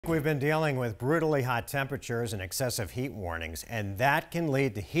we've been dealing with brutally hot temperatures and excessive heat warnings, and that can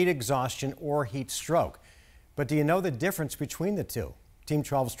lead to heat exhaustion or heat stroke. But do you know the difference between the two? Team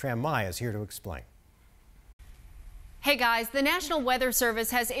 12's Tram Mai is here to explain. Hey guys, the National Weather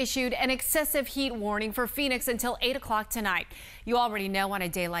Service has issued an excessive heat warning for Phoenix until 8 o'clock tonight. You already know on a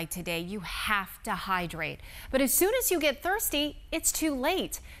day like today, you have to hydrate. But as soon as you get thirsty, it's too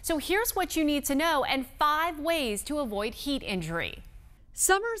late. So here's what you need to know and 5 ways to avoid heat injury.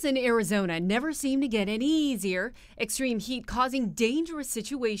 Summers in Arizona never seem to get any easier, extreme heat causing dangerous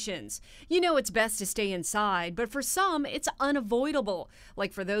situations. You know it's best to stay inside, but for some it's unavoidable,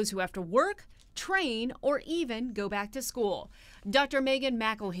 like for those who have to work, train, or even go back to school. Dr. Megan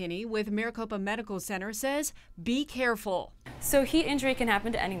McElhinney with Maricopa Medical Center says, be careful. So heat injury can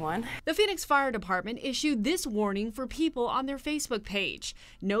happen to anyone. The Phoenix Fire Department issued this warning for people on their Facebook page.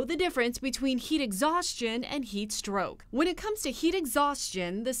 Know the difference between heat exhaustion and heat stroke. When it comes to heat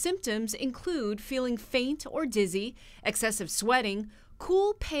exhaustion, the symptoms include feeling faint or dizzy, excessive sweating,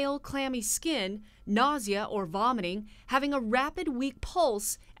 cool, pale, clammy skin, nausea or vomiting, having a rapid, weak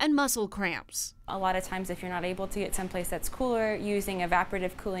pulse, and muscle cramps. A lot of times if you're not able to get someplace that's cooler, using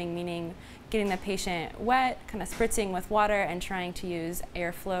evaporative cooling, meaning getting the patient wet, kind of spritzing with water and trying to use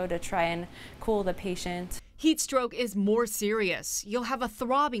airflow to try and cool the patient. Heat stroke is more serious. You'll have a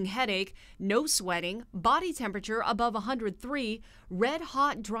throbbing headache, no sweating, body temperature above 103, red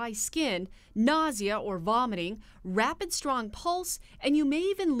hot dry skin, nausea or vomiting, rapid strong pulse, and you may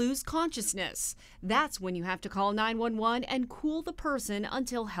even lose consciousness. That's when you have to call 911 and cool the person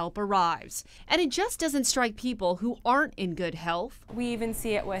until help arrives. And it just doesn't strike people who aren't in good health. We even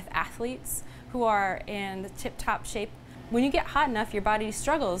see it with athletes who are in the tip-top shape. When you get hot enough, your body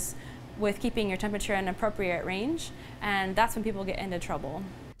struggles with keeping your temperature in an appropriate range, and that's when people get into trouble.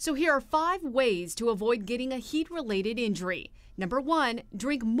 So here are 5 ways to avoid getting a heat-related injury. Number 1,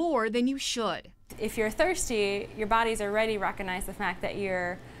 drink more than you should. If you're thirsty, your body's already recognized the fact that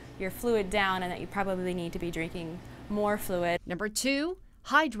you're fluid down and that you probably need to be drinking more fluid. Number 2,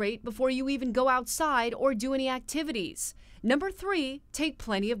 hydrate before you even go outside or do any activities. Number 3, take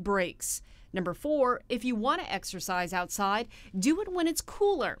plenty of breaks. Number 4, if you want to exercise outside, do it when it's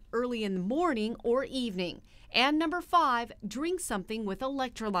cooler, early in the morning or evening. And number 5, drink something with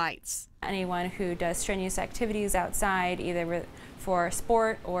electrolytes. Anyone who does strenuous activities outside, either for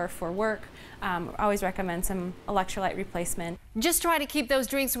sport or for work, always recommend some electrolyte replacement. Just try to keep those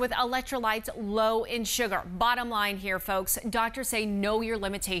drinks with electrolytes low in sugar. Bottom line here, folks, doctors say know your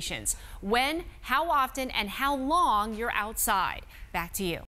limitations. When, how often, and how long you're outside. Back to you.